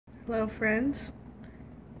Hello friends.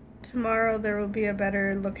 Tomorrow there will be a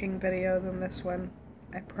better looking video than this one.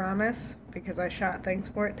 I promise, because I shot things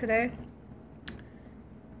for it today.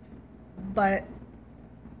 But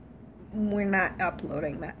we're not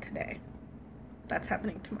uploading that today. That's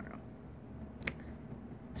happening tomorrow.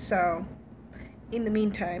 So, in the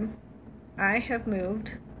meantime, I have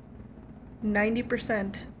moved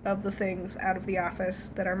 90% of the things out of the office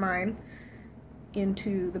that are mine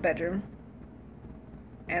into the bedroom,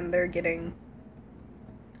 and they're getting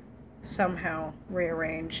somehow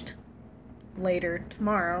rearranged later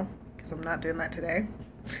tomorrow, because I'm not doing that today.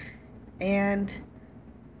 And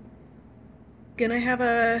gonna have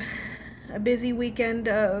a busy weekend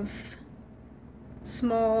of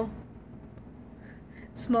small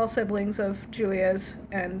siblings of Julia's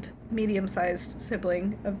and medium-sized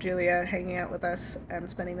sibling of Julia hanging out with us and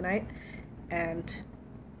spending the night, and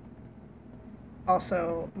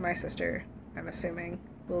also my sister, I'm assuming,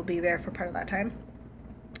 will be there for part of that time.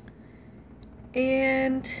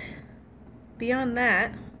 And beyond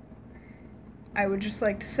that, I would just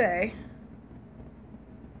like to say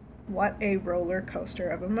what a roller coaster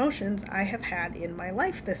of emotions I have had in my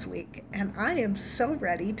life this week, and I am so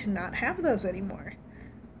ready to not have those anymore.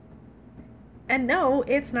 And no,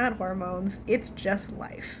 it's not hormones, it's just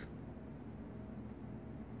life.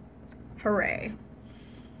 Hooray.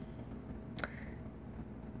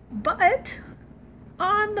 But,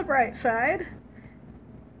 on the bright side,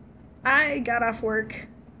 I got off work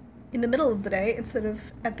in the middle of the day instead of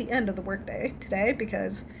at the end of the workday today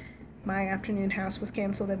because my afternoon house was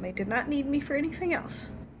canceled and they did not need me for anything else.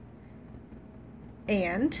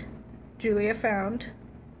 And Julia found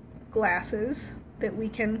glasses that we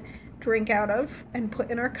can drink out of and put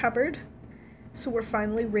in our cupboard. So we're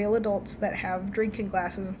finally real adults that have drinking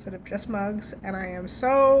glasses instead of just mugs, and I am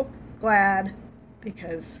so glad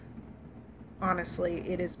because honestly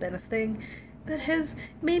it has been a thing that has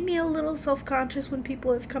made me a little self-conscious when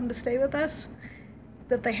people have come to stay with us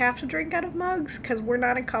that they have to drink out of mugs, because we're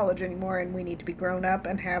not in college anymore and we need to be grown up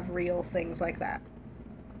and have real things like that.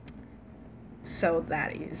 So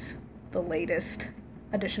that is the latest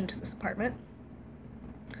addition to this apartment.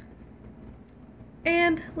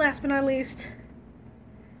 And last but not least,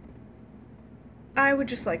 I would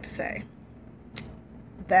just like to say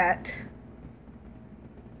that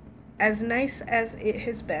as nice as it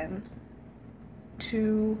has been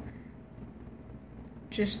to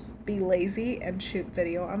just be lazy and shoot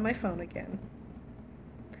video on my phone again,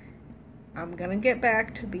 I'm gonna get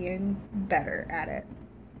back to being better at it.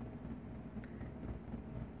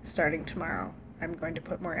 Starting tomorrow, I'm going to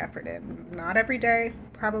put more effort in. Not every day,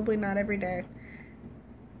 probably not every day,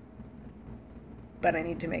 but I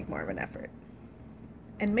need to make more of an effort.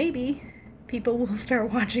 And maybe people will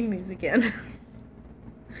start watching these again.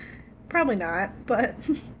 Probably not, but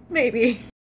maybe.